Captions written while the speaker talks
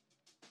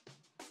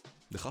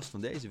De gast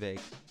van deze week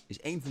is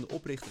een van de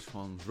oprichters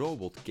van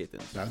Robot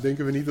Kittens. Nou,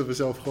 denken we niet dat we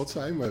zelf God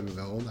zijn, maar we hebben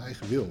wel een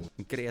eigen wil.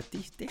 Een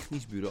creatief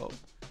technisch bureau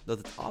dat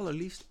het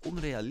allerliefst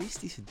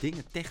onrealistische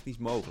dingen technisch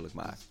mogelijk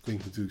maakt.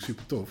 Klinkt natuurlijk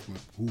super tof, maar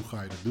hoe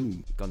ga je dat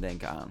doen? Je kan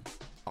denken aan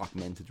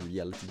augmented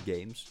reality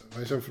games,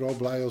 Wij zijn vooral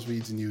blij als we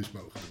iets nieuws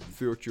mogen doen.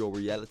 virtual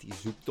reality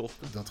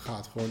zoektochten Dat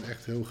gaat gewoon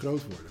echt heel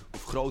groot worden.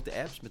 of grote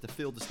apps met een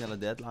veel te snelle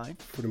deadline.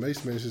 Voor de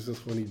meeste mensen is dat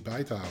gewoon niet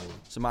bij te houden.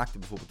 Ze maakten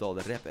bijvoorbeeld al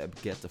de rap-app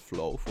Get The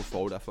Flow voor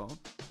Vodafone.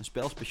 Een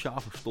spel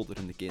speciaal voor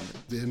stotterende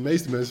kinderen. De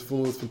meeste mensen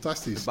vonden het Het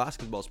fantastisch.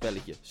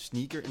 basketbalspelletje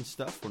Sneaker and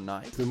Stuff voor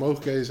Nike. De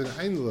mogelijkheden zijn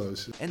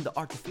eindeloos. En de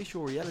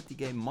artificial reality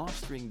game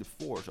Mastering the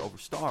Force over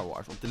Star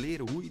Wars. Om te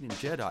leren hoe je een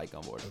Jedi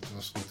kan worden. Dat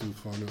was natuurlijk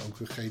gewoon ook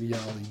een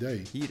geniaal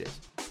idee. Hier is,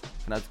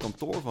 vanuit het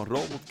kantoor van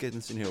Robot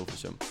Kittens in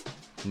Hilversum,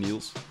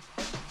 Niels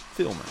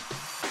Filmer.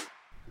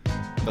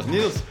 Dag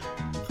Niels.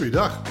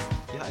 Goeiedag.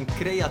 Ja, een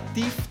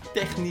creatief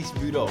technisch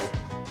bureau.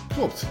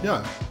 Klopt,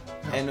 ja.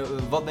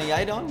 En wat ben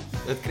jij dan?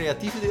 Het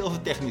creatieve deel of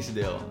het technische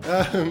deel?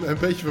 Een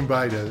beetje van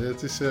beide.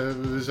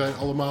 We zijn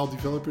allemaal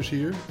developers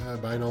hier,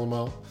 bijna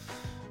allemaal.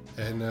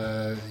 En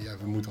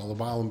we moeten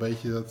allemaal een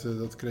beetje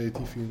dat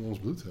creatieve in ons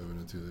bloed hebben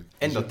natuurlijk.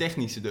 En Dus, dat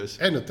technische dus.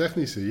 en het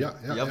technische, ja.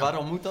 Ja,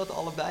 waarom moet dat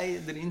allebei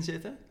erin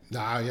zitten?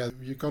 Nou ja,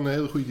 je kan een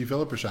hele goede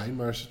developer zijn,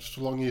 maar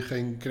zolang je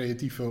geen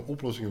creatieve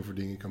oplossingen voor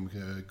dingen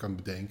kan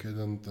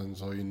bedenken, dan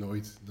zal je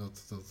nooit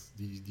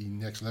die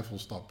next level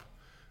stap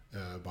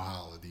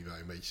behalen die wij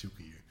een beetje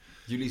zoeken hier.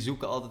 Jullie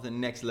zoeken altijd een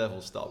next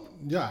level stap.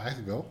 Ja,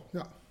 eigenlijk wel.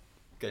 Ja.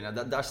 Oké,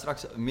 nou daar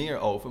straks meer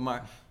over,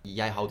 maar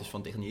jij houdt dus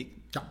van techniek.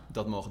 Ja.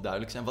 Dat mogen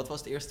duidelijk zijn. Wat was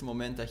het eerste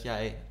moment dat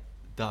jij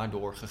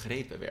daardoor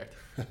gegrepen werd?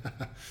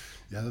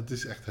 Ja, dat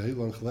is echt heel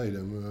lang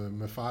geleden.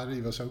 Mijn vader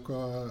die was ook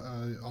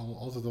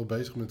altijd al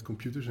bezig met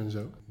computers en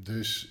zo.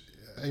 Dus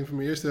een van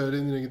mijn eerste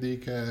herinneringen die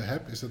ik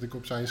heb, is dat ik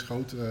op zijn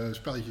schoot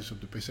spelletjes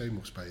op de PC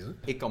mocht spelen.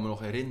 Ik kan me nog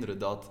herinneren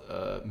dat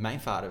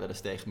mijn vader wel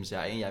eens tegen me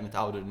zei, en jij bent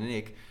ouder dan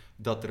ik,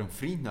 dat er een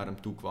vriend naar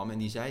hem toe kwam en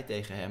die zei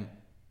tegen hem,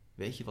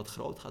 weet je wat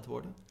groot gaat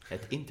worden?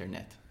 Het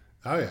internet.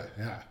 Oh ja,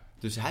 ja.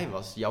 Dus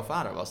jouw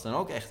vader was dan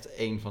ook echt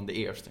een van de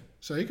eerste.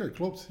 Zeker,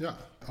 klopt, ja.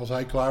 Als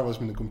hij klaar was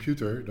met een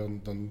computer,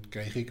 dan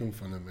kreeg ik hem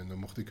van hem en dan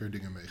mocht ik er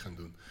dingen mee gaan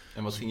doen.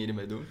 En wat ging je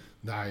ermee doen?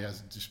 Nou ja,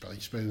 de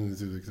spelletjes spelen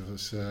natuurlijk,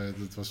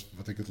 dat was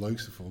wat ik het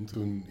leukste vond.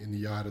 Toen in de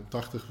jaren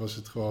 80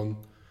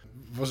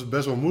 was het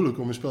best wel moeilijk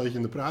om een spelletje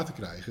in de praat te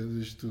krijgen.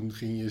 Dus toen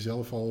ging je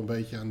zelf al een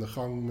beetje aan de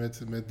gang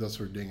met dat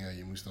soort dingen.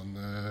 Je moest dan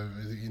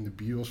in de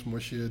BIOS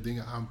moest je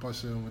dingen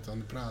aanpassen om het aan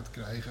de praat te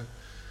krijgen.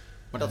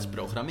 Maar dat is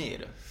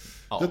programmeren.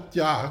 Al.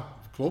 Ja,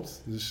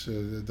 klopt. Dus op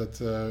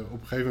een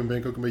gegeven moment ben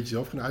ik ook een beetje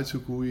zelf gaan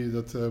uitzoeken hoe je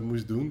dat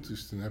moest doen.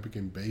 Dus toen heb ik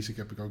in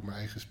Basic ook mijn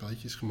eigen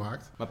spelletjes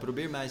gemaakt. Maar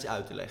probeer mij eens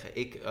uit te leggen.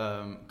 Ik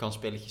kan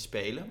spelletjes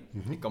spelen.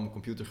 Mhm. Ik kan mijn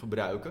computer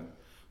gebruiken.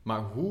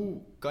 Maar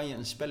hoe kan je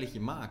een spelletje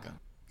maken?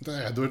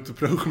 Nou ja, door het te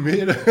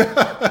programmeren.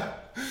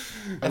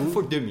 Even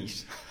voor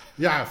dummies.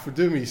 Ja, voor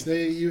dummies.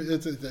 Nee,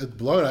 het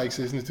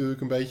belangrijkste is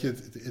natuurlijk een beetje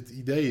het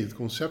idee, het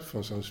concept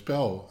van zo'n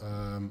spel.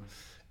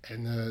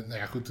 Nou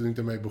ja, goed, toen ik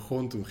daarmee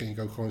begon, toen ging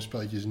ik ook gewoon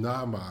spelletjes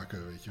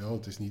namaken, weet je wel.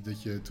 Het is niet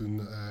dat je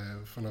toen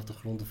vanaf de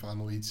grond af aan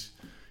al iets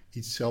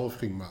zelf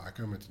ging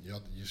maken. Maar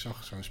je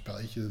zag zo'n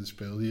spelletje, dat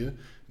speelde je. En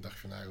dacht je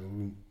van,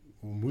 nou,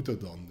 hoe moet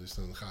dat dan? Dus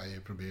dan ga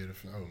je proberen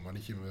van, een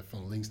mannetje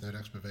van links naar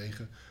rechts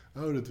bewegen.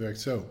 Oh, dat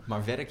werkt zo.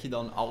 Maar werk je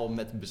dan al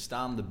met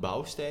bestaande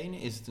bouwstenen?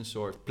 Is het een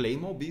soort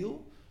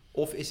Playmobil?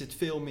 Of is het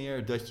veel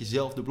meer dat je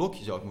zelf de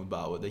blokjes ook moet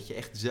bouwen? Dat je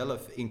echt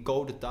zelf in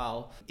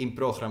codetaal, in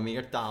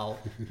programmeertaal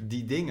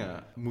die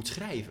dingen moet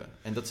schrijven.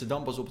 En dat ze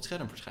dan pas op het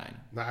scherm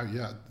verschijnen. Nou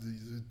ja,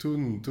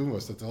 toen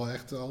was dat wel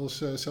echt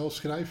alles zelf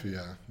schrijven,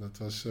 ja. Dat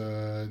was,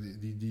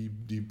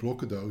 die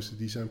blokkendozen,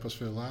 die zijn pas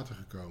veel later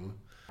gekomen.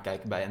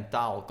 Kijk, bij een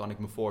taal kan ik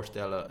me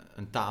voorstellen,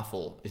 een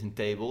tafel is een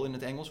table in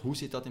het Engels. Hoe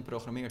zit dat in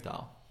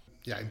programmeertaal?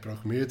 Ja, in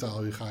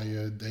programmeertaal ga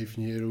je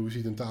definiëren hoe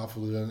ziet een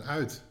tafel er dan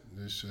uit.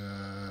 Dus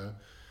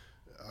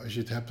als je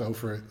het hebt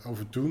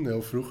over toen,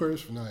 heel vroeger,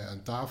 dus van, nou ja,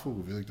 een tafel,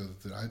 hoe wil ik dat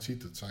het eruit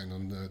ziet? Dat zijn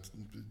dan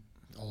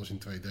alles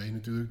in 2D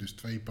natuurlijk, dus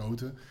 2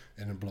 poten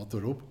en een blad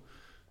erop.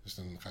 Dus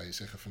dan ga je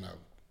zeggen van, nou,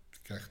 je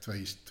krijgt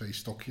twee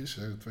stokjes,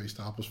 2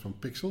 stapels van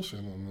pixels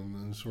en dan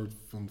een soort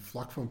van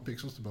vlak van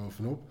pixels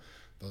erbovenop.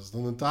 Dat is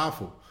dan een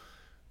tafel.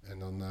 En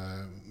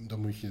dan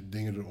moet je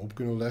dingen erop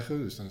kunnen leggen.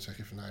 Dus dan zeg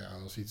je van, nou ja,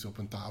 als iets op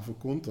een tafel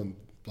komt, dan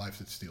blijft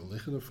het stil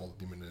liggen. Dan valt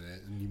het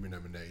niet meer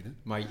naar beneden.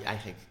 Maar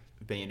eigenlijk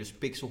ben je dus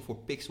pixel voor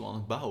pixel aan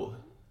het bouwen.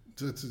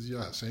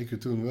 Ja, zeker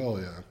toen wel,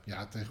 ja.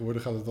 Ja,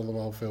 tegenwoordig gaat het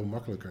allemaal veel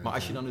makkelijker. Maar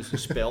als je dan dus een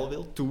spel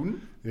wil,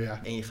 toen,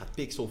 Ja. en je gaat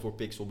pixel voor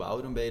pixel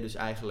bouwen, dan ben je dus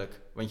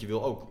eigenlijk, want je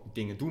wil ook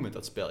dingen doen met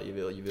dat spel.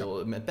 Je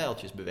wil met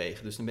pijltjes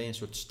bewegen. Dus dan ben je een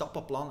soort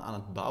stappenplan aan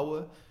het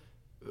bouwen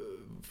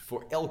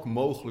voor elke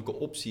mogelijke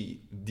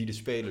optie die de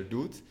speler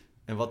doet.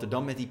 En wat er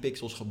dan met die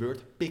pixels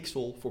gebeurt,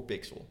 pixel voor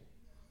pixel.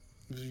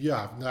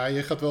 Ja, nou,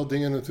 je gaat wel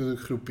dingen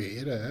natuurlijk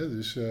groeperen. Hè?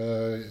 Dus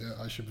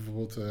als je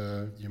bijvoorbeeld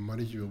je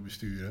mannetje wil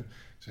besturen,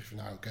 zeg je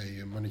van, nou oké,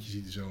 je mannetje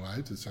ziet er zo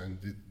uit. Dat zijn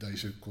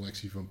deze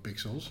collectie van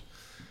pixels.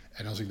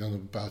 En als ik dan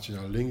een paaltje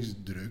naar links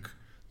druk,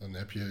 Dan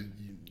heb je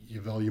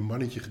wel je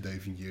mannetje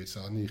gedefinieerd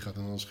staan. En je gaat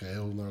dan als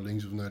geheel naar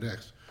links of naar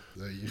rechts.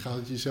 Je gaat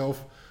het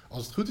jezelf,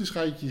 als het goed is,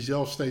 ga je het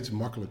jezelf steeds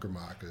makkelijker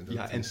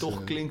maken. En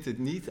toch klinkt het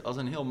niet als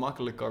een heel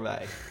makkelijk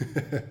karwei.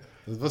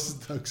 Dat was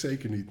het ook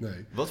zeker niet,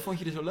 nee. Wat vond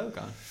je er zo leuk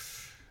aan?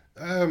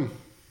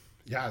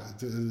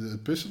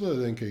 Het puzzelen,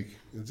 denk ik.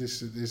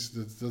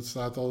 Dat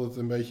staat altijd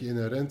een beetje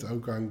inherent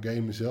ook aan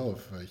gamen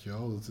zelf, weet je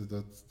wel.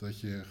 Dat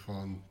je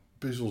gewoon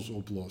puzzels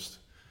oplost.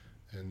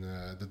 En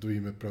dat doe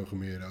je met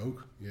programmeren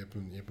ook. Je hebt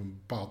een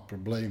bepaald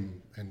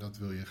probleem en dat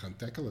wil je gaan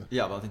tackelen.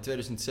 Ja, want in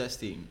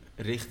 2016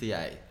 richtte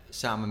jij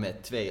samen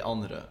met 2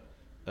 andere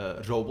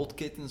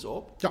robotkittens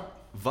op. Ja.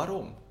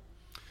 Waarom?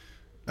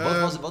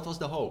 Wat was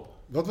de hoop?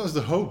 Wat was de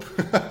hoop?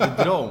 De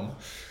droom?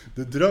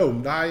 De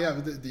droom. Nou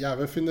ja,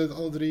 we vinden het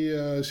alle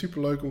 3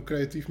 superleuk om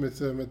creatief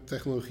met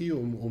technologie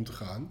om te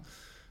gaan.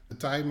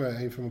 Tijme,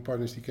 een van mijn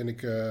partners, die ken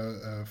ik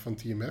van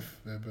TMF.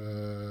 We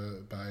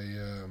hebben bij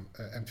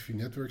MTV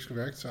Networks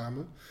gewerkt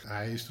samen.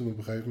 Hij is toen op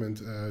een gegeven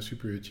moment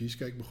Superior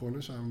Cheesecake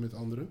begonnen, samen met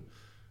anderen.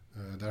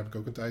 Daar heb ik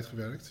ook een tijd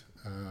gewerkt.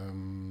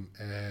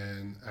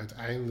 En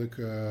uiteindelijk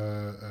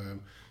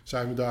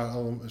zijn we daar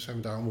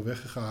allemaal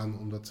weggegaan,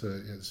 omdat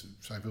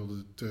zij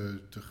wilden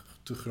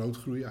te groot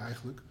groeien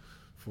eigenlijk,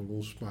 voor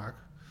onze smaak.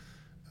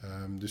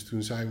 Dus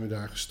toen zijn we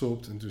daar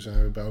gestopt en toen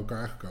zijn we bij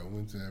elkaar gekomen.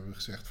 En toen hebben we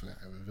gezegd van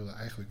willen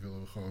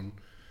we gewoon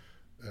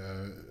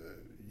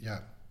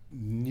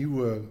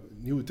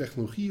nieuwe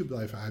technologieën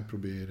blijven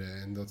uitproberen.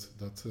 En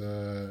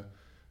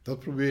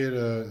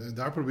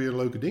daar proberen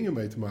leuke dingen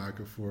mee te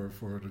maken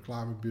voor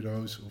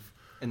reclamebureaus.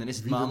 En dan is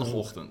het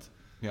maandagochtend.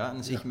 Ja, en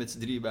dan zit je met z'n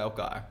 3 bij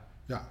elkaar.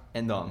 Ja.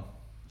 En dan?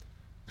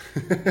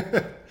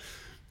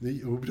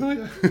 Nee, hoe bedoel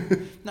je?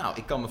 Nou,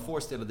 ik kan me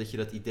voorstellen dat je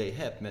dat idee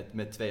hebt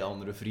met 2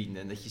 andere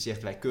vrienden. En dat je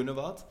zegt, wij kunnen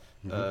wat.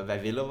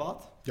 Wij willen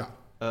wat. Ja.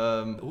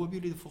 Hoe hebben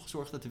jullie ervoor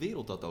gezorgd dat de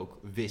wereld dat ook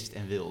wist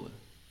en wilde?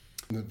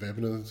 We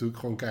hebben er natuurlijk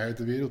gewoon keihard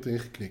de wereld in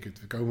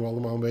geknikkerd. We komen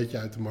allemaal een beetje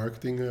uit de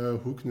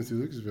marketinghoek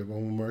natuurlijk. Dus we hebben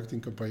allemaal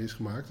marketingcampagnes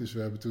gemaakt. Dus we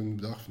hebben toen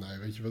bedacht van,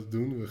 weet je wat we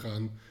doen?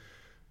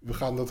 We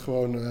gaan dat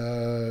gewoon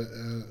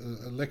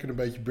lekker een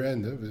beetje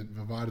branden.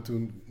 We waren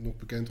toen nog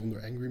bekend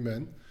onder Angry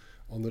Man.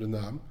 Andere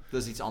naam.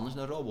 Dat is iets anders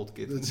dan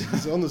Robotkittens. Dat is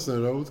iets anders dan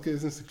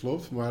Robotkittens, dat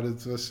klopt. Maar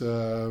het was...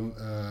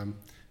 we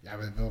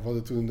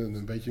hadden toen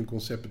een beetje een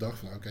concept bedacht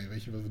van... Oké,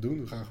 weet je wat we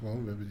doen? We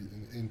hebben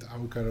in het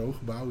oude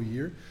Caro-gebouw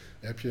hier...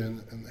 heb je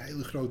een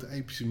hele grote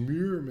epische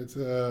muur met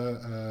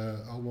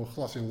allemaal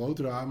glas- en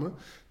loodramen.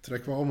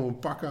 Trekken we allemaal een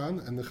pak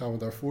aan en dan gaan we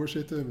daarvoor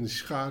zitten met een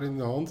schaar in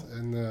de hand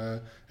en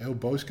heel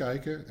boos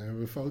kijken. En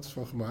hebben we foto's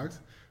van gemaakt. We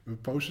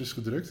hebben posters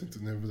gedrukt en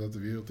toen hebben we dat de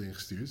wereld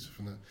ingestuurd.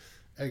 Van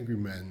Angry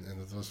Man. En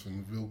dat was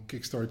van Will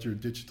Kickstart Your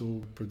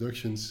Digital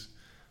Productions.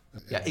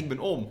 Ja, ik ben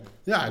om.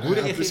 Ja, hoe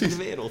reageert de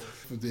wereld?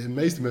 De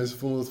meeste mensen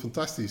vonden het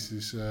fantastisch.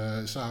 Dus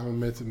samen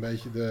met een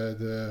beetje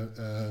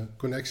de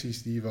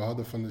connecties die we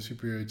hadden van de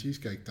Superior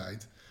Cheesecake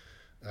tijd...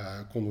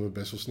 konden we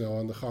best wel snel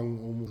aan de gang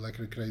om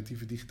lekkere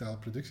creatieve digitale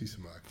producties te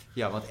maken.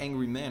 Ja, want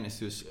Angry Man is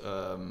dus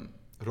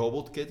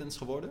Robotkittens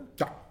geworden.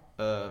 Ja.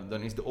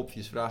 Dan is de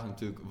obvious vraag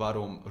natuurlijk,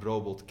 waarom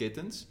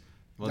Robotkittens?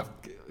 Want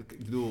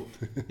ik bedoel,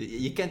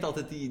 je kent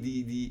altijd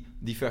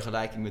die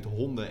vergelijking met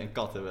honden en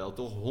katten wel,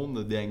 toch?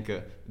 Honden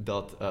denken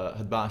dat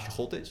het baasje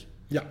God is.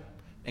 Ja.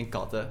 En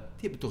katten,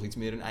 die hebben toch iets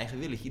meer een eigen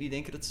willetje. Die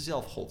denken dat ze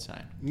zelf God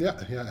zijn.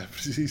 Ja,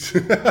 precies.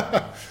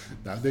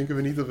 Nou, denken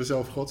we niet dat we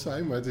zelf God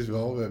zijn, maar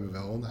we hebben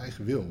wel een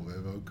eigen wil. We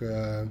hebben ook...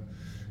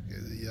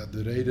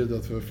 de reden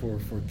dat we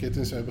voor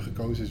kittens hebben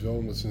gekozen is wel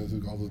omdat ze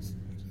natuurlijk altijd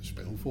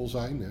speelvol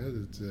zijn. Hè?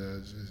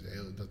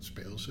 Dat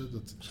speelse.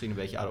 Misschien een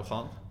beetje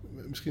arrogant.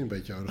 Misschien een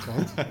beetje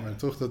arrogant, maar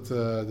toch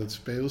dat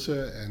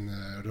speelse en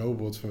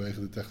robots vanwege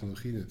de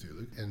technologie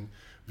natuurlijk. En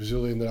we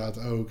zullen inderdaad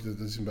ook, dat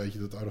is een beetje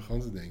dat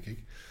arrogante denk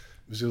ik,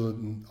 we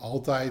zullen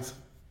altijd,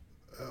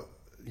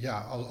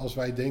 als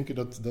wij denken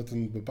dat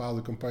een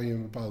bepaalde campagne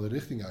een bepaalde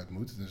richting uit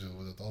moet, dan zullen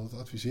we dat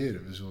altijd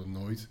adviseren. We zullen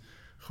nooit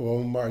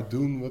gewoon maar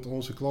doen wat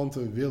onze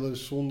klanten willen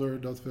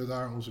zonder dat we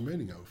daar onze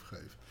mening over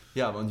geven.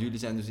 Ja, want jullie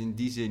zijn dus in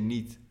die zin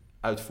niet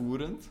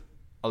uitvoerend,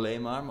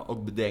 alleen maar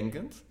ook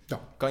bedenkend.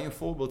 Ja. Kan je een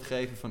voorbeeld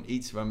geven van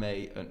iets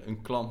waarmee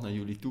een klant naar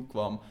jullie toe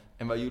kwam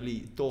en waar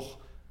jullie toch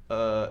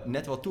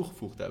net wat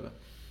toegevoegd hebben?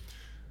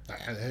 Nou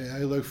ja, een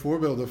heel leuk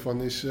voorbeeld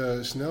daarvan is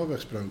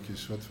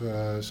snelwegsprookjes, wat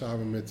we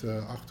samen met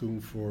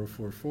Achtung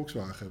voor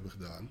Volkswagen hebben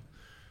gedaan.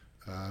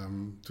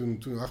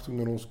 Toen Achtung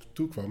naar ons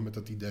toe kwam met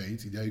dat idee,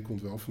 het idee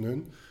komt wel van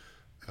hun,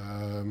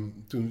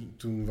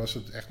 toen was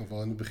het echt nog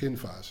wel in de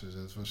beginfase. Dus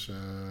dat was...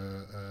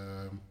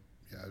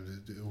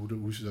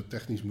 hoe ze dat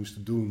technisch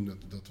moesten doen,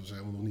 dat was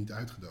helemaal nog niet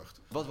uitgedacht.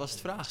 Wat was het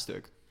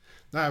vraagstuk?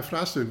 Nou, het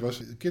vraagstuk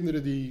was,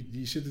 kinderen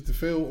die zitten te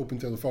veel op hun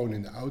telefoon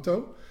in de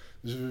auto.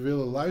 Dus we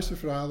willen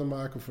luisterverhalen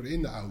maken voor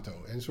in de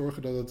auto. En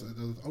zorgen dat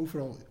het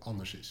overal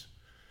anders is.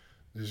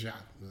 Dus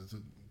ja,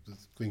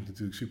 dat klinkt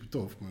natuurlijk super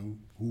tof. Maar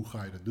hoe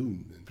ga je dat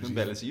doen? Dan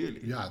bellen ze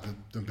jullie. Ja,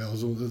 dan bellen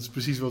ze. Dat is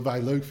precies wat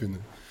wij leuk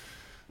vinden.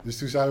 Dus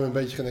toen zijn we een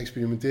beetje gaan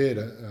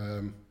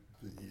experimenteren.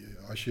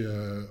 Als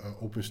je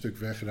op een stuk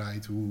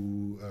wegrijdt,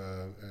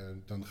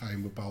 dan ga je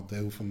een bepaald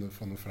deel van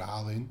een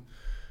verhaal in.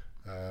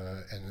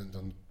 En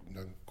dan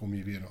kom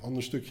je weer een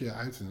ander stukje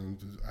uit. En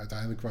dan,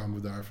 uiteindelijk kwamen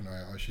we daar van, nou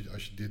ja,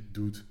 als je dit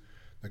doet,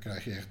 dan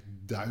krijg je echt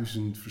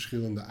 1000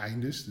 verschillende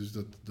eindes. Dus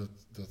dat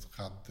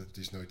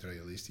is nooit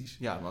realistisch.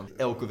 Ja, want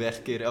elke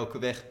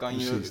weg kan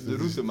je Precies, de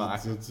route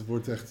maken.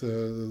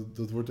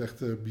 Dat wordt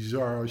echt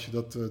bizar als je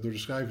dat door de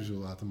schrijvers wil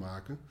laten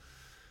maken.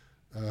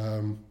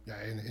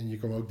 En je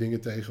komt ook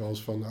dingen tegen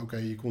als van, oké,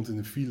 je komt in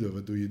een file,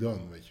 wat doe je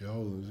dan? Weet je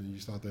wel? Je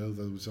staat de hele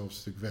tijd op hetzelfde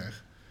stuk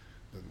weg.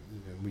 Dan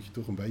moet je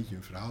toch een beetje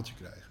een verhaaltje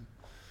krijgen.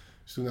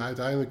 Dus toen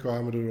uiteindelijk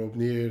kwamen we erop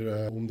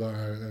neer om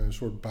daar een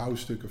soort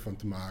bouwstukken van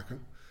te maken.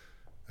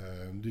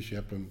 Dus je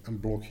hebt een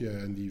blokje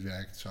en die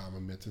werkt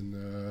samen met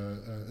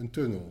een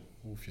tunnel.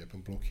 Of je hebt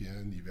een blokje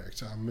en die werkt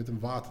samen met een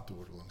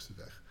watertoren langs de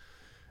weg.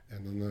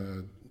 En dan,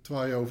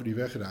 terwijl je over die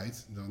weg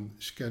rijdt, dan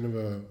scannen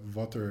we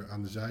wat er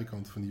aan de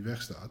zijkant van die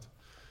weg staat.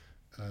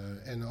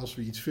 En als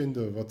we iets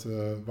vinden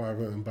waar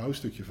we een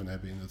bouwstukje van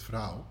hebben in het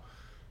verhaal,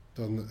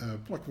 dan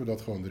plakken we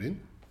dat gewoon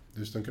erin.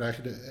 Dus dan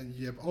krijg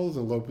je hebt altijd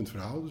een lopend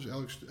verhaal. Dus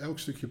elk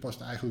stukje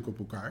past eigenlijk op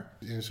elkaar.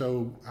 En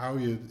zo hou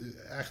je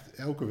echt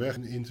elke weg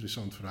een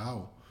interessant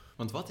verhaal.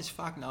 Want wat is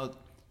vaak nou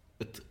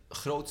het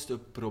grootste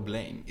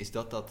probleem? Is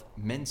dat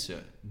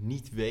mensen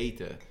niet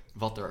weten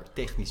wat er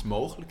technisch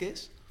mogelijk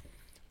is?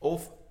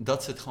 Of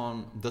dat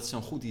ze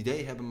een goed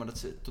idee hebben, maar dat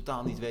ze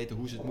totaal niet weten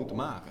hoe ze het moeten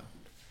maken?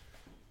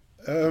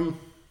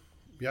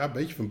 Ja, een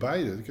beetje van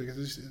beide. Kijk,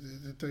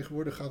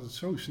 tegenwoordig gaat het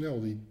zo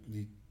snel,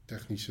 die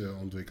technische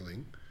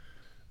ontwikkeling.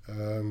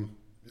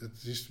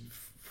 Het is,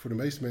 voor de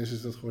meeste mensen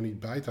is dat gewoon niet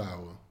bij te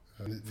houden.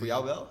 Voor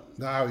jou wel?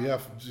 Nou ja,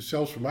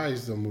 zelfs voor mij is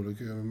het dan moeilijk.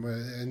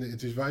 En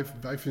het is,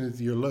 wij vinden het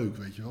hier leuk,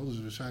 weet je wel.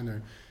 Dus we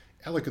zijn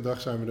elke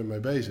dag zijn we ermee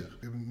bezig.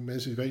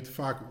 Mensen weten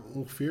vaak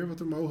ongeveer wat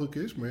er mogelijk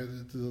is, maar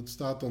dat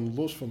staat dan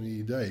los van een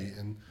idee.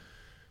 En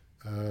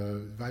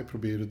wij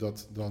proberen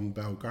dat dan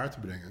bij elkaar te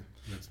brengen.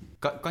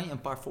 Kan je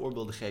een paar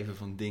voorbeelden geven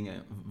van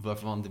dingen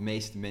waarvan de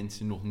meeste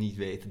mensen nog niet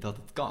weten dat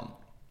het kan?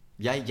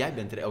 Jij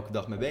bent er elke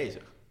dag mee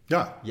bezig.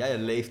 Ja. Jij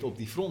leeft op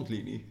die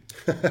frontlinie.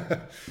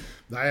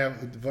 Nou ja,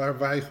 waar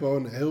wij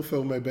gewoon heel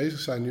veel mee bezig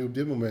zijn nu op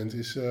dit moment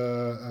is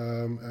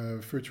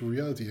virtual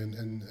reality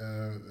en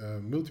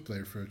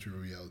multiplayer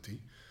virtual reality.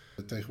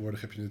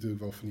 Tegenwoordig heb je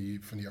natuurlijk wel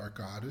van die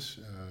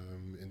arcades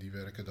en die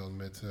werken dan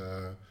met...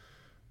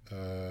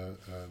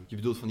 Je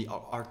bedoelt van die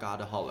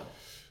arcadehallen?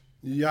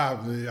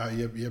 Ja,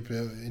 je hebt,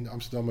 in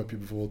Amsterdam heb je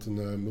bijvoorbeeld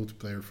een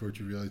multiplayer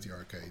virtual reality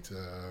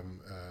arcade.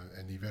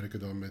 En die werken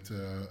dan met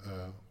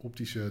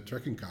optische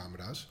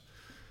trackingcamera's.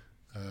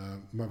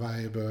 Maar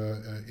wij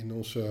hebben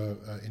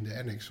in de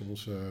annex,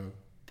 onze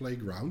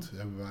playground,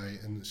 hebben wij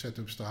een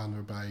setup staan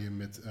waarbij je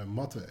met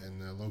matten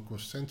en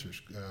low-cost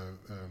sensors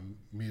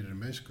meerdere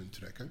mensen kunt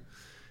trekken.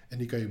 En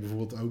die kan je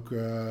bijvoorbeeld ook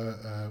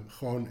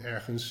gewoon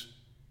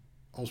ergens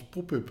als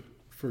pop-up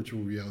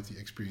virtual reality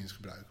experience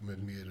gebruiken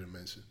met meerdere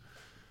mensen.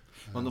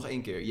 Want nog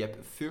één keer, je hebt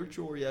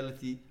virtual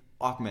reality,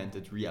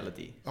 augmented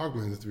reality.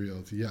 Augmented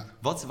reality, ja.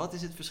 Wat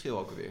is het verschil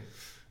ook alweer?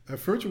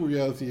 Virtual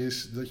reality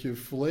is dat je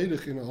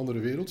volledig in een andere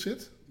wereld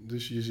zit.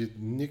 Dus je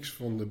ziet niks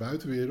van de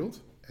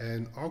buitenwereld.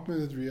 En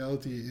augmented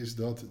reality is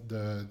dat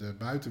de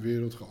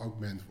buitenwereld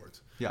geaugment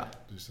wordt. Ja.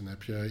 Dus dan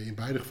heb je in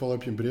beide gevallen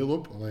heb je een bril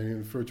op. Alleen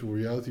in virtual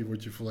reality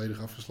word je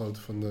volledig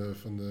afgesloten van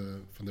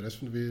de rest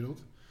van de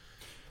wereld.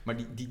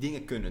 Maar die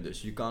dingen kunnen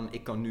dus.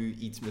 Ik kan nu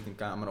iets met een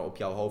camera op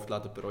jouw hoofd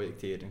laten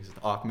projecteren. Dus het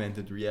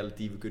augmented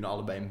reality. We kunnen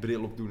allebei een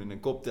bril opdoen en een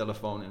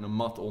koptelefoon en een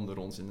mat onder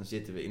ons. En dan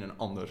zitten we in een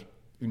ander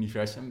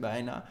universum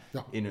bijna.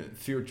 Ja. In een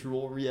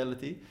virtual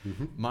reality.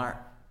 Mm-hmm.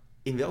 Maar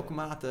in welke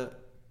mate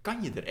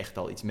kan je er echt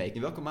al iets mee?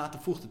 In welke mate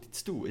voegt het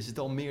iets toe? Is het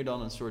al meer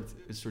dan een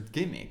soort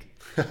gimmick?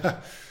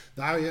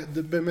 Nou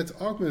ja, met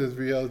augmented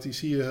reality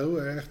zie je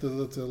heel erg dat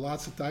het de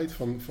laatste tijd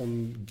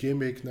van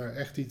gimmick naar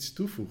echt iets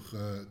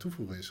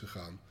toevoegen is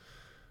gegaan.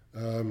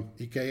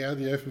 IKEA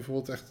die heeft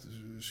bijvoorbeeld echt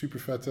super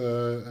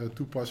vette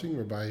toepassing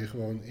waarbij je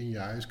gewoon in je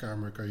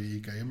huiskamer kan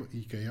je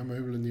IKEA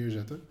meubelen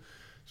neerzetten.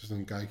 Dus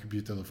dan kijk je op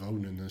je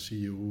telefoon en dan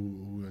zie je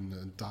hoe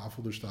een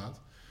tafel er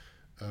staat.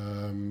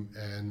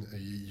 En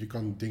je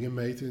kan dingen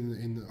meten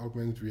in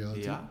augmented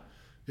reality.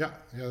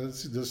 Ja,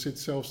 dat zit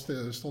zelfs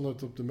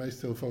standaard op de meeste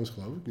telefoons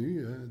geloof ik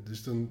nu. Hè.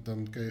 Dus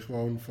dan kun je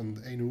gewoon van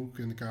de ene hoek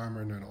in de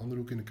kamer naar de andere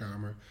hoek in de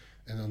kamer.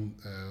 En dan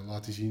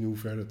laat hij zien hoe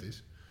ver dat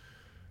is.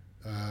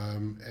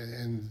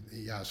 En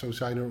zo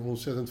zijn er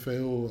ontzettend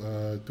veel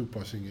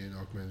toepassingen in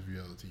augmented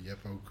reality. Je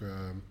hebt ook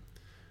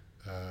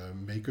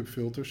make-up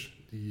filters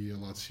die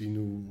laten zien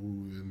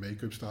hoe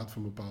make-up staat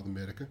van bepaalde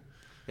merken.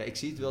 Ja, ik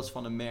zie het wel eens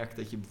van een merk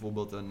dat je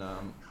bijvoorbeeld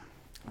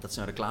dat ze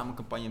een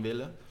reclamecampagne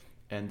willen.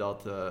 En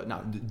dat,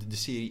 de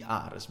serie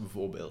Ares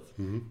bijvoorbeeld.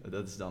 Mm-hmm.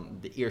 Dat is dan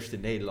de eerste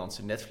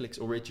Nederlandse Netflix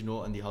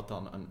original. En die had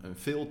dan een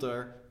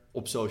filter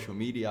op social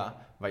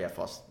media, waar jij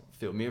vast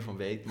veel meer van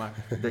weet.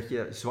 Maar dat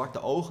je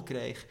zwarte ogen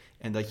kreeg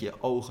en dat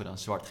je ogen dan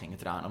zwart gingen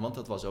tranen. Want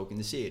dat was ook in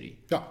de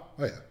serie. Ja,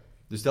 oh ja.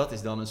 Dus dat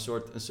is dan een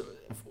soort.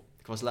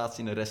 Ik was laatst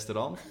in een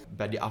restaurant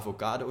bij die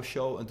avocado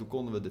show. En toen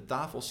konden we de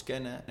tafel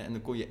scannen. En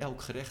dan kon je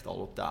elk gerecht al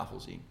op tafel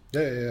zien.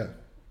 Ja.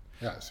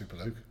 Ja,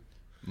 superleuk.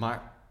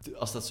 Maar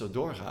als dat zo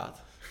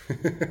doorgaat,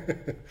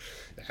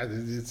 Ja,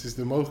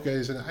 de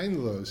mogelijkheden zijn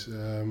eindeloos.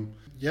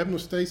 Je hebt nog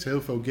steeds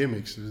heel veel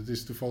gimmicks. Het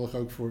is toevallig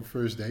ook voor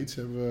first dates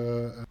hebben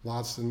we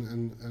laatst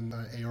een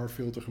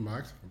AR-filter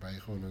gemaakt. Waarbij je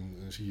gewoon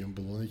zie je een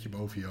ballonnetje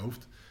boven je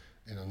hoofd.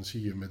 En dan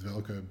zie je met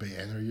welke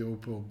BN'er je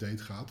op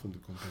date gaat. Want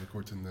er komt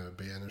binnenkort een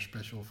BN'er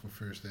special voor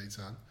first dates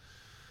aan.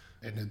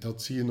 En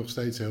dat zie je nog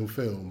steeds heel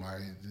veel.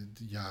 Maar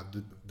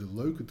de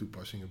leuke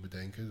toepassingen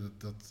bedenken,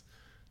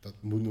 dat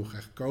moet nog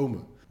echt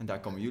komen. En daar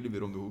komen jullie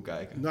weer om de hoek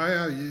kijken. Nou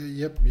ja,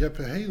 je hebt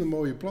hele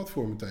mooie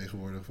platformen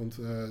tegenwoordig. Want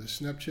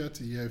Snapchat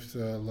die heeft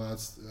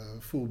laatst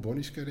full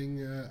body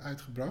scanning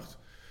uitgebracht.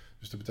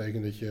 Dus dat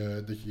betekent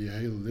dat je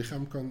hele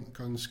lichaam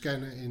kan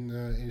scannen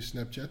in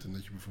Snapchat. En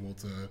dat je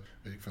bijvoorbeeld,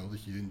 weet ik veel,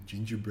 dat je een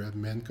gingerbread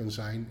man kan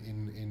zijn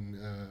in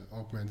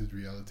augmented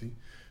reality.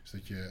 Dus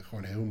dat je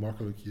gewoon heel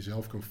makkelijk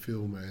jezelf kan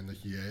filmen en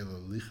dat je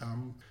hele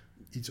lichaam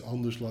iets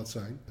anders laat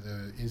zijn.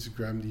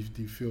 Instagram,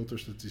 die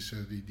filters, dat is,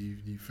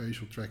 die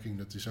facial tracking,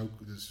 dat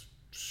is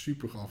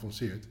super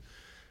geavanceerd.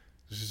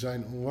 Dus er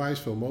zijn onwijs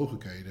veel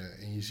mogelijkheden.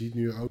 En je ziet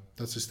nu ook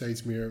dat ze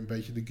steeds meer een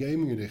beetje de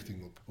gaming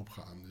richting op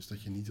gaan. Dus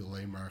dat je niet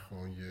alleen maar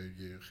gewoon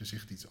je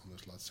gezicht iets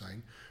anders laat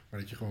zijn. Maar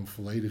dat je gewoon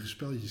volledige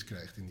spelletjes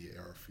krijgt in die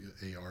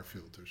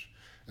AR-filters.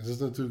 En dat is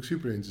natuurlijk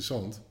super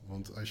interessant.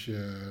 Want als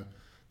je,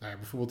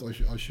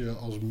 bijvoorbeeld als je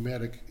als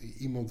merk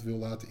iemand wil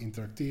laten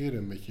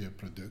interacteren met je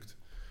product.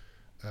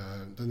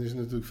 Dan is het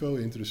natuurlijk veel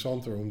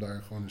interessanter om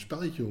daar gewoon een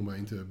spelletje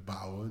omheen te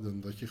bouwen. Dan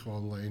dat je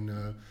gewoon alleen,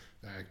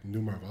 ik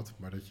noem maar wat,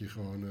 maar dat je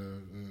gewoon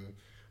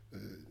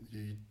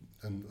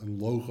een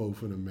logo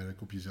van een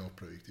merk op jezelf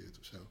projecteert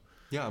of zo.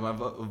 Ja, maar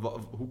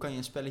hoe kan je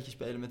een spelletje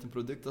spelen met een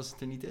product als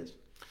het er niet is?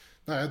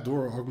 Nou ja,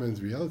 door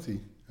augmented reality.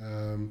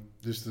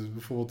 Dus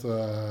bijvoorbeeld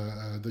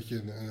dat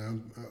je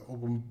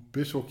op een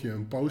bushokje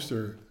een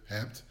poster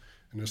hebt.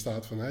 En er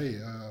staat van,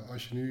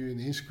 als je nu in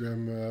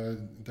Instagram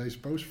deze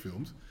poster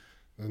filmt,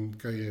 dan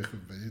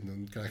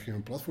krijg je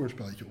een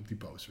platformspelletje op die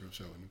poster of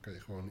zo. En dan kan je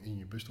gewoon in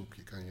je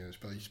busstopje een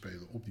spelletje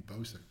spelen op die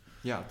poster.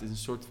 Ja, het is een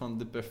soort van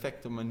de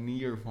perfecte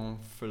manier van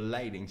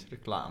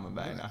verleidingsreclame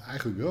bijna. Ja,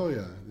 eigenlijk wel,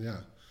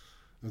 ja.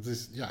 Dat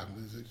is,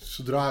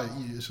 zodra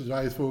je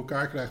het voor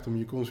elkaar krijgt om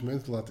je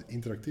consumenten te laten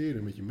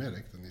interacteren met je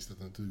merk, dan is dat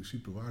natuurlijk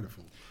super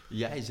waardevol.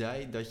 Jij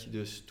zei dat je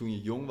dus toen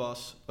je jong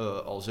was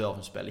al zelf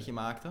een spelletje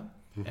maakte.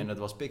 Mm-hmm. En dat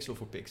was pixel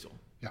voor pixel.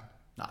 Ja.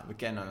 Nou, we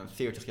kennen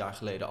 40 jaar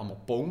geleden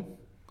allemaal Pong.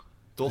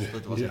 Toch?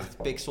 Dat was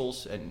echt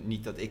pixels. En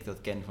niet dat ik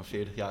dat ken van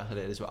 40 jaar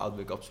geleden. Zo oud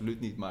ben ik absoluut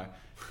niet. Maar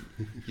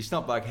je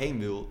snapt waar ik heen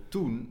wil.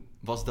 Toen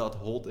was dat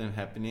hot and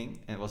happening.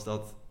 En was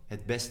dat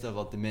het beste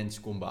wat de mens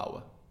kon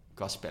bouwen.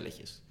 Qua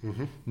spelletjes.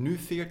 Mm-hmm. Nu,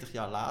 40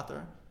 jaar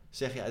later,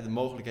 zeg je de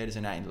mogelijkheden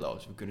zijn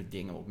eindeloos. We kunnen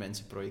dingen op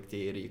mensen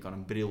projecteren. Je kan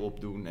een bril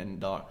opdoen. En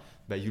daar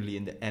bij jullie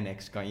in de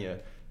annex ben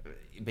je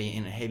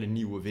in een hele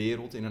nieuwe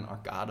wereld. In een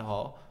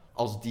arcadehal.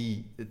 Als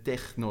die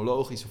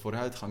technologische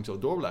vooruitgang zo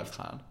door blijft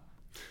gaan.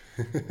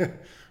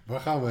 Waar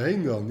gaan we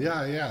heen dan?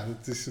 Ja,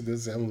 dat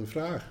is helemaal de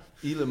vraag.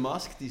 Elon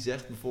Musk die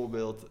zegt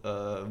bijvoorbeeld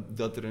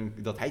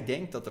dat hij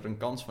denkt dat er een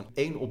kans van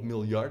 1 op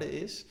miljarden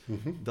is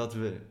dat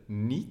we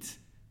niet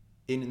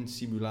in een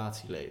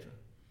simulatie leven.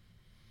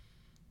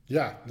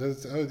 Ja,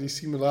 die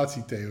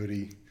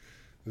simulatietheorie.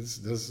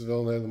 Dat is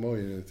wel een hele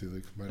mooie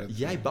natuurlijk. Maar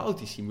jij bouwt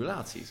die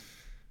simulaties.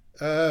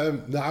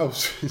 Nou,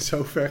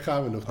 zo ver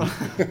gaan we nog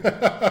niet.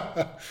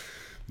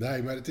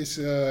 Nee, maar het is,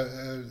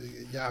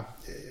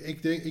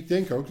 ik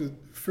denk ook dat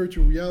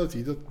virtual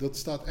reality, dat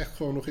staat echt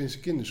gewoon nog in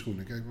zijn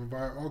kinderschoenen. Kijk,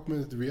 waar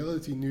augmented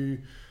reality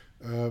nu,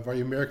 waar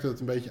je merkt dat het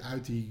een beetje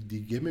uit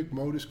die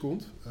gimmick-modus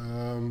komt,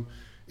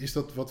 is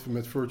dat wat we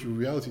met virtual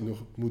reality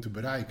nog moeten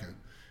bereiken.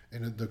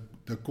 En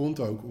dat komt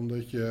ook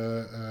omdat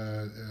je,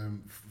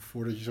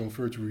 voordat je zo'n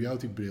virtual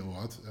reality bril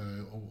had,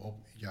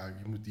 je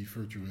moet die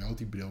virtual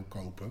reality bril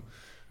kopen.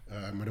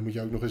 Maar dan moet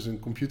je ook nog eens een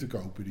computer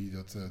kopen die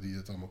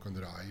dat allemaal kan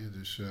draaien.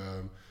 Dus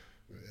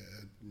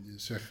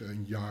zeg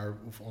een jaar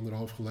of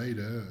 1,5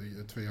 geleden,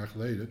 2 jaar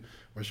geleden,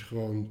 was je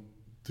gewoon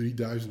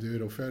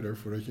 €3.000 verder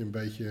voordat je een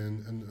beetje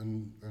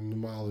een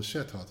normale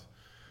set had.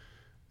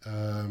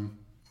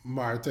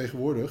 Maar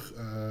tegenwoordig, op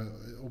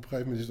een gegeven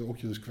moment is de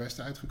Oculus Quest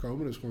uitgekomen.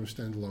 Dat is gewoon een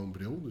standalone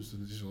bril. Dus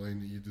dat is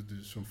alleen, je doet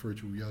dus zo'n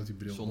virtual reality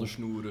bril. Zonder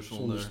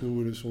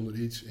snoeren, zonder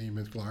iets en je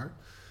bent klaar.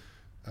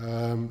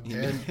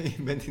 Je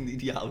bent in de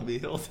ideale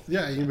wereld.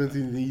 Ja, je bent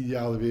in de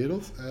ideale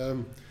wereld.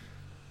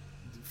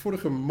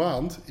 Vorige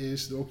maand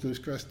is de Oculus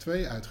Quest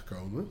 2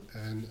 uitgekomen.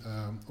 En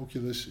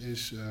Oculus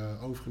is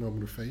overgenomen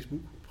door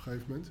Facebook op een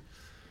gegeven moment.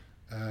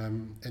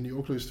 En die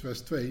Oculus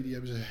Quest 2 die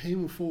hebben ze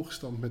helemaal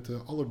volgestampt met de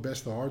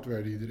allerbeste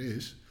hardware die er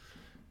is.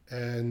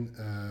 En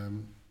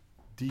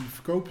die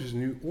verkopen ze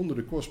nu onder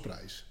de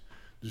kostprijs.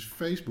 Dus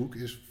Facebook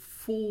is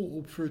vol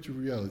op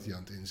virtual reality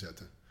aan het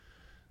inzetten.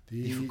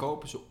 Die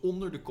verkopen ze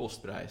onder de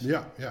kostprijs?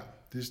 Ja.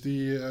 Dus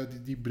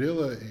die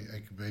brillen,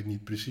 ik weet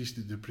niet precies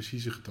de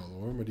precieze getallen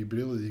hoor, maar die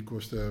brillen die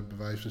kosten bij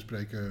wijze van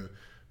spreken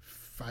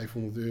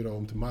 €500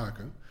 om te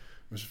maken.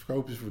 Maar ze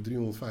verkopen ze voor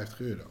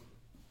 €350.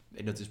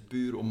 En dat is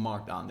puur om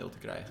marktaandeel te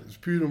krijgen? Dat is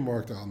puur om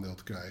marktaandeel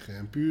te krijgen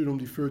en puur om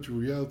die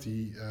virtual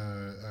reality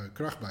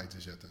kracht bij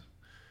te zetten.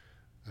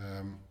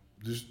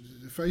 Dus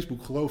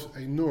Facebook gelooft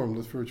enorm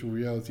dat virtual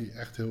reality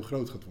echt heel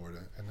groot gaat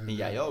worden. En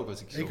jij ook,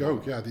 als ik zo Ik hoor.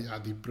 ook, ja.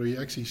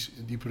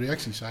 Die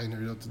projecties zijn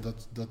er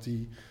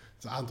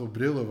het aantal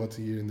brillen wat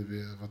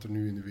er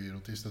nu in de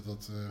wereld is,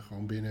 dat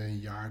gewoon binnen een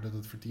jaar dat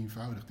het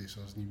vertienvoudigd is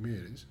als het niet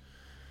meer is.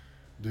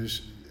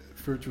 Dus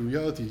virtual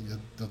reality,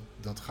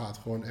 dat gaat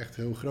gewoon echt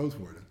heel groot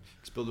worden.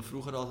 Ik speelde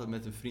vroeger altijd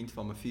met een vriend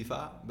van me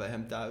FIFA bij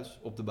hem thuis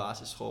op de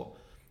basisschool.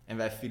 En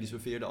wij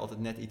filosofeerden altijd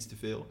net iets te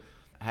veel.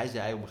 Hij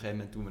zei op een gegeven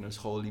moment toen we naar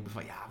school liepen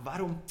van... Ja,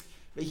 waarom...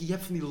 Weet je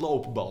hebt van die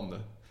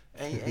loopbanden.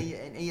 En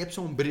je hebt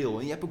zo'n bril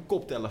en je hebt een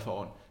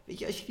koptelefoon. Weet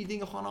je, als je die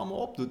dingen gewoon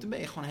allemaal opdoet, dan ben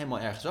je gewoon helemaal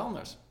ergens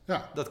anders.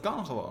 Ja. Dat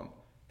kan gewoon.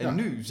 En Ja.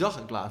 nu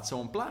zag ik laatst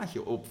zo'n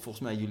plaatje op,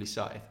 volgens mij, jullie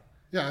site.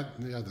 Ja,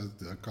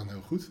 dat kan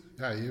heel goed.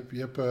 Ja, je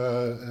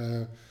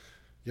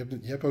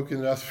hebt ook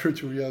inderdaad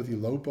virtual reality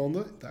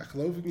loopbanden. Daar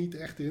geloof ik niet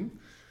echt in.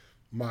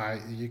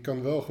 Maar je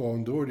kan wel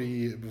gewoon door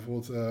die,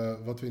 bijvoorbeeld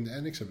wat we in de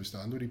Annex hebben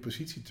staan, door die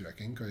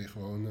positietracking, kan je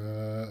gewoon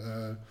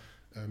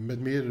met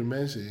meerdere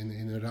mensen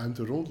in een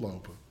ruimte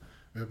rondlopen.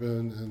 We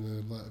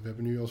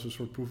hebben nu als een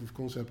soort proof of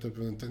concept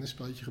hebben we een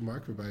tennisspelletje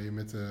gemaakt, waarbij je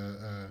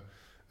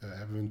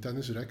hebben we een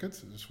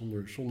tennisracket,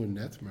 zonder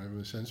net, maar hebben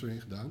we een sensor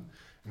in gedaan.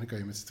 En dan kan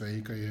je met z'n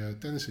tweeën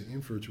tennissen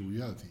in virtual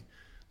reality.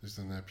 Dus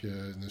dan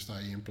sta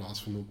je in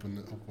plaats van op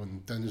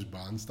een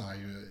tennisbaan, sta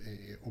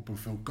je op een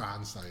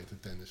vulkaan te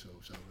tennissen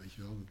of zo, weet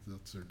je wel. Dat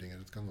soort dingen,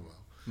 dat kan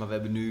allemaal. Maar we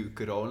hebben nu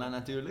corona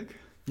natuurlijk.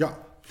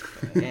 Ja.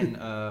 En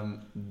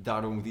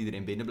daardoor moet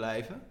iedereen binnen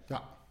blijven.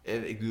 Ja.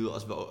 Ik bedoel,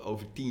 als we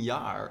over 10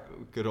 jaar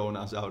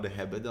corona zouden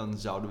hebben, dan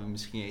zouden we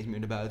misschien niet eens meer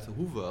naar buiten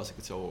hoeven, als ik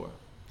het zo hoor.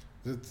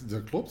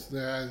 Dat klopt.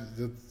 Ja,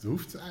 dat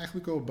hoeft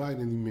eigenlijk al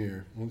bijna niet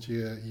meer. Want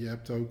je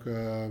hebt ook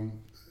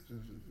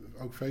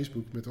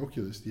Facebook met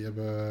Oculus, die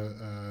hebben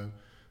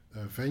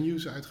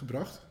venues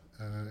uitgebracht.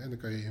 En dan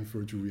kan je in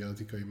virtual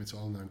reality met z'n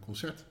allen naar een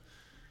concert.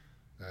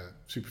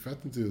 Super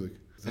vet natuurlijk.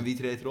 En wie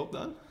treedt erop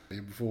dan? Je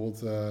hebt bijvoorbeeld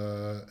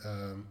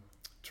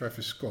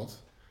Travis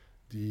Scott,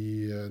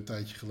 die een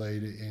tijdje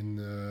geleden in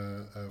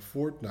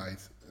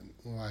Fortnite een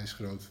onwijs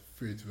groot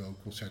virtueel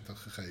concert had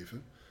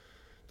gegeven.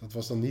 Dat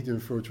was dan niet in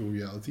virtual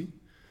reality,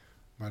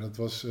 maar dat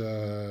was,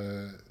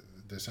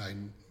 er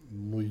zijn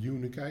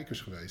miljoenen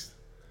kijkers geweest.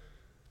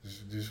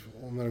 Dus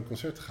om naar een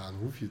concert te gaan,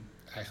 hoef je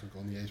eigenlijk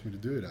al niet eens meer de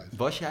deur uit.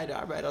 Was jij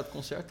daar bij dat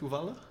concert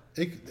toevallig?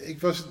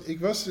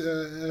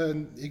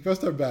 Ik was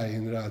daarbij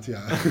inderdaad,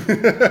 ja.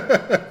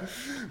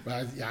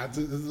 Maar ja,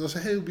 het was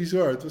heel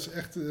bizar. Het was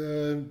echt...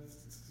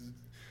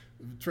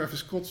 Travis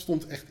Scott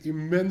stond echt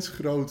immens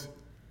groot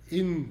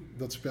in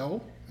dat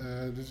spel.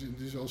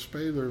 Dus als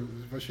speler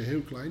was je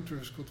heel klein.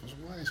 Travis Scott was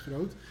onwijs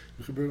groot.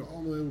 Er gebeurden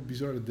allemaal heel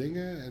bizarre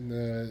dingen. En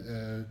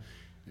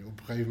op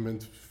een gegeven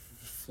moment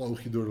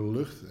vloog je door de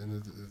lucht. En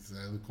het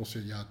hele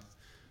concert, ja,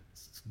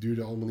 het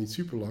duurde allemaal niet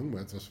super lang. Maar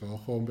het was wel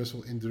gewoon best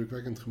wel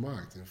indrukwekkend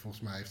gemaakt. En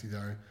volgens mij heeft hij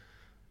daar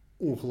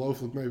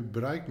ongelooflijk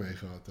bereik mee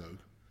gehad ook.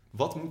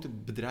 Wat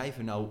moeten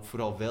bedrijven nou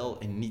vooral wel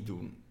en niet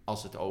doen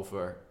als het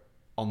over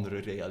andere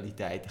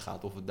realiteiten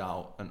gaat? Of het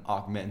nou een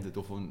augmented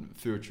of een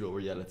virtual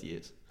reality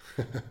is?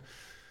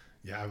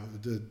 Ja,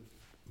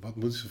 wat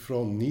moeten ze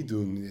vooral niet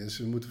doen?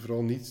 Ze moeten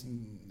vooral niet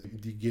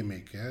die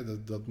gimmick,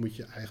 hè? Dat moet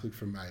je eigenlijk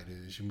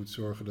vermijden. Dus je moet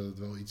zorgen dat het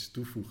wel iets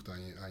toevoegt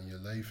aan je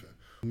leven.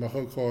 Het mag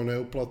ook gewoon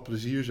heel plat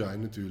plezier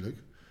zijn natuurlijk.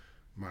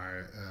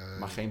 Maar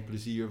geen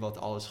plezier wat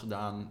alles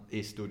gedaan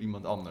is door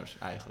iemand anders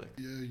eigenlijk.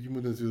 Je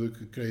moet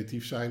natuurlijk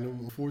creatief zijn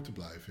om voor te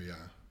blijven,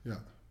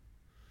 ja.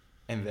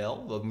 En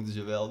wel? Wat moeten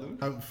ze wel doen?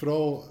 Nou,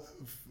 vooral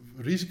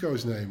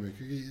risico's nemen.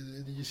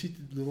 Je ziet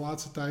de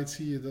laatste tijd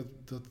zie je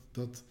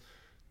dat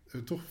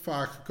er toch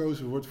vaak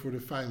gekozen wordt voor de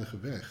veilige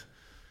weg.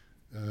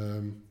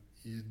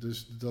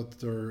 Dus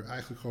dat er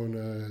eigenlijk gewoon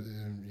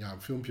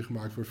een filmpje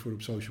gemaakt wordt voor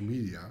op social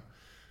media.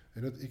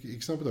 En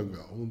ik snap het ook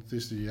wel,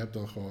 want je hebt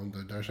dan gewoon,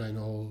 daar zijn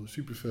al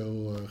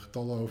superveel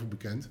getallen over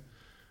bekend.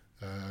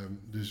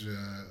 Dus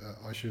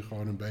als je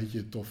gewoon een beetje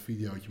een tof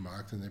videootje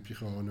maakt, dan heb je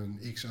gewoon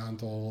een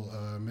x-aantal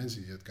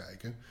mensen die het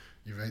kijken.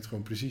 Je weet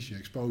gewoon precies je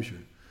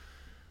exposure.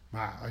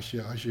 Maar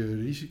als je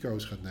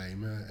risico's gaat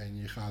nemen en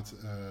je gaat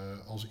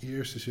als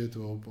eerste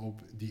zitten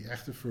op die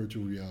echte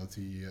virtual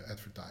reality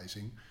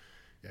advertising,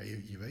 ja,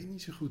 je weet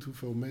niet zo goed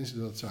hoeveel mensen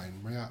dat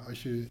zijn. Maar ja,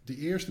 als je de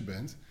eerste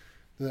bent,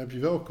 dan heb je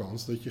wel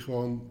kans dat je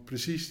gewoon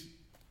precies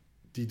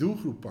die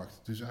doelgroep pakt.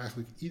 Dus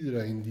eigenlijk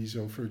iedereen die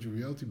zo'n virtual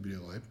reality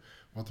bril heeft,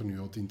 wat er nu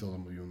al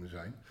tientallen miljoenen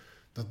zijn,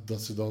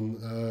 dat ze dan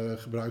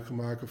gebruik gaan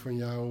maken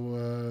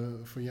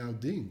van jouw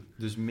ding.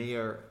 Dus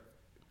meer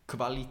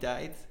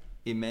kwaliteit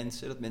in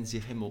mensen, dat mensen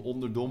zich helemaal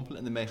onderdompelen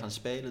en ermee gaan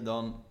spelen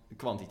dan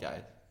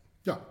kwantiteit.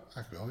 Ja,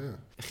 eigenlijk wel, ja.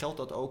 Geldt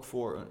dat ook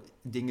voor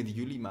dingen die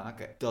jullie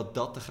maken,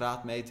 dat de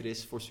graadmeter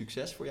is voor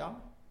succes voor jou?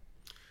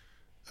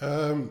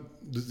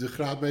 De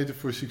graadmeter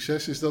voor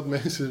succes is dat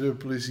mensen er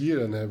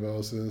plezier aan hebben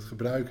als ze het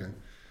gebruiken.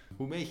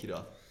 Hoe meet je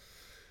dat?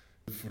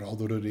 Vooral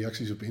door de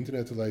reacties op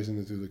internet te lezen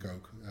natuurlijk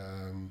ook.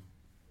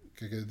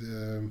 Kijk,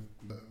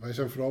 wij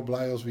zijn vooral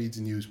blij als we iets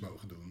nieuws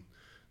mogen doen.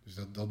 Dus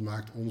dat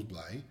maakt ons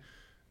blij.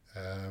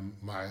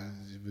 Maar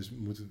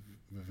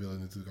we willen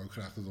natuurlijk ook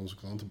graag dat onze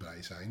klanten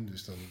blij zijn.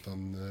 Dus dan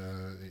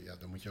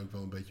moet je ook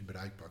wel een beetje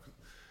bereik pakken.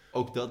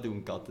 Ook dat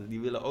doen katten. Die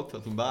willen ook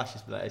dat hun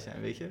baasjes blij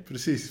zijn, weet je?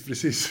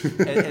 Precies.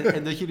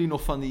 En dat jullie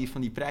nog van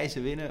die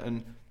prijzen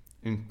winnen.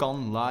 Een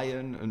Cannes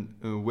Lion,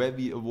 een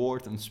Webby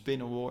Award, een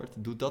Spin Award.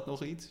 Doet dat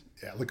nog iets?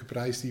 Ja, elke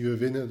prijs die we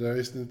winnen,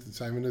 daar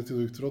zijn we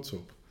natuurlijk trots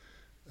op.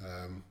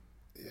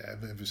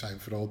 We zijn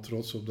vooral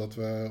trots op dat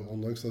we,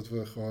 ondanks dat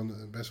we gewoon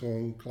best wel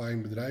een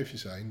klein bedrijfje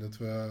zijn, dat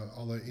we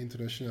alle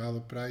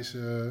internationale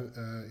prijzen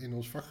in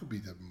ons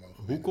vakgebied hebben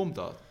mogen winnen. Hoe komt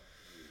dat?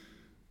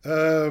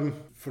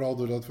 Vooral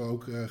doordat we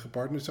ook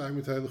gepartnerd zijn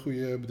met hele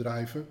goede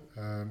bedrijven.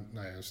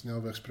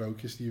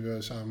 Snelwegsprookjes die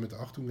we samen met de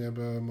Achtung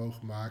hebben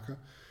mogen maken.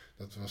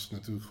 Dat was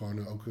natuurlijk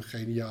gewoon ook een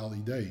geniaal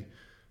idee.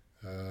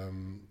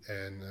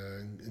 En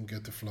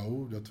Get the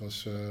Flow, dat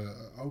was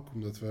ook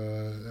omdat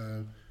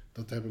we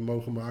dat hebben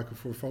mogen maken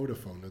voor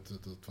Vodafone.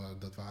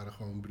 Dat waren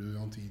gewoon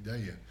briljante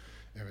ideeën.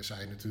 En we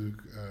zijn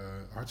natuurlijk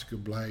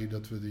hartstikke blij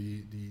dat we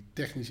die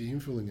technische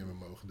invulling hebben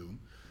mogen doen.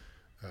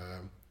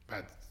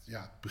 Maar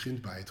het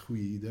begint bij het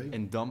goede idee.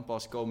 En dan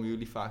pas komen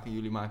jullie vaak en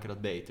jullie maken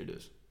dat beter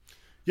dus?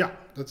 Ja,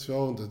 dat is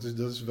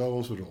wel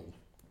onze rol.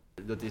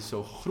 Dat is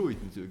zo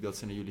gegroeid natuurlijk, dat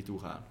ze naar jullie toe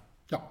gaan.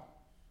 Ja.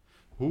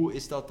 Hoe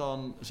is dat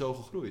dan zo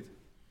gegroeid?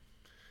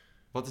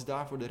 Wat is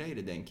daarvoor de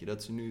reden, denk je,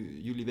 dat ze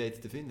nu jullie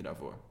weten te vinden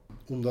daarvoor?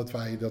 Omdat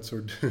wij dat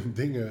soort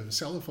dingen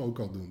zelf ook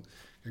al doen.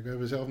 Kijk, we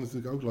hebben zelf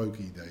natuurlijk ook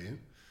leuke ideeën.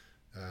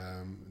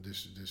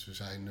 Dus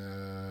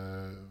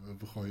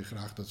we gooien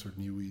graag dat soort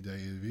nieuwe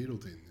ideeën de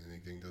wereld in. En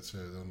ik denk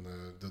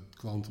dat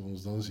klanten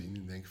ons dan zien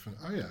en denken van,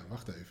 oh ja,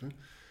 wacht even.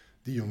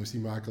 Die jongens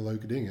die maken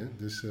leuke dingen,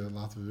 dus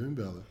laten we hun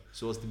bellen.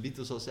 Zoals de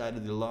Beatles al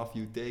zeiden, the love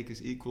you take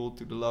is equal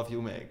to the love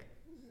you make.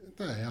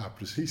 Nou ja,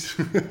 precies.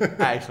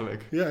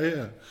 Eigenlijk.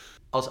 Ja.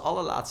 Als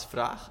allerlaatste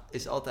vraag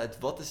is altijd,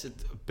 wat is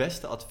het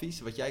beste advies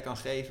wat jij kan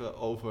geven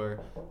over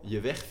je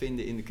weg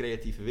vinden in de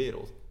creatieve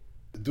wereld?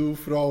 Doe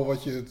vooral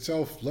wat je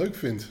zelf leuk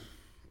vindt.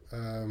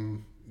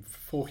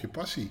 Volg je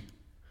passie.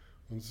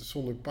 Want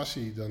zonder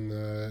passie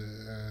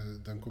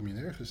dan kom je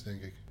nergens,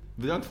 denk ik.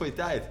 Bedankt voor je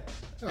tijd.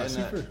 Ja,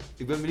 super.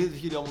 Ik ben benieuwd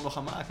wat jullie allemaal nog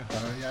gaan maken.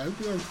 Jij ook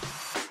bedankt.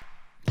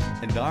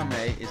 En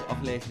daarmee is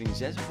aflevering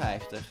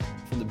 56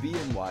 van de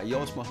BNY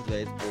Joost Mag Het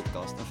Weten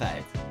podcast een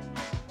feit.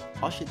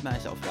 Als je het mij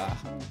zou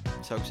vragen,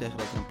 zou ik zeggen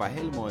dat er een paar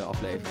hele mooie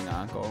afleveringen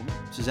aankomen.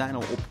 Ze zijn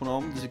al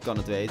opgenomen, dus ik kan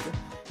het weten.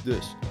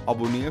 Dus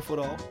abonneer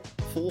vooral,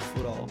 volg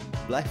vooral,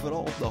 blijf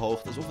vooral op de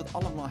hoogte, alsof het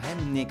allemaal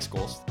hem niks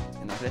kost.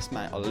 En dan rest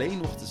mij alleen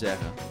nog te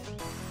zeggen,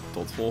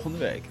 tot volgende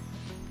week.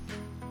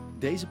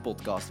 Deze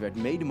podcast werd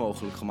mede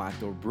mogelijk gemaakt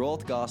door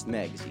Broadcast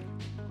Magazine.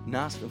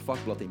 Naast een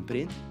vakblad in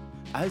print,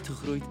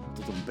 uitgegroeid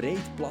tot een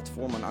breed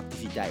platform aan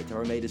activiteiten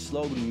waarmee de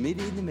slogan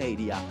midden in de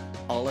media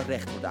alle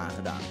recht wordt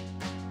aangedaan.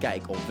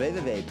 Kijk op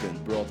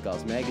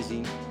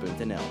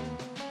www.broadcastmagazine.nl.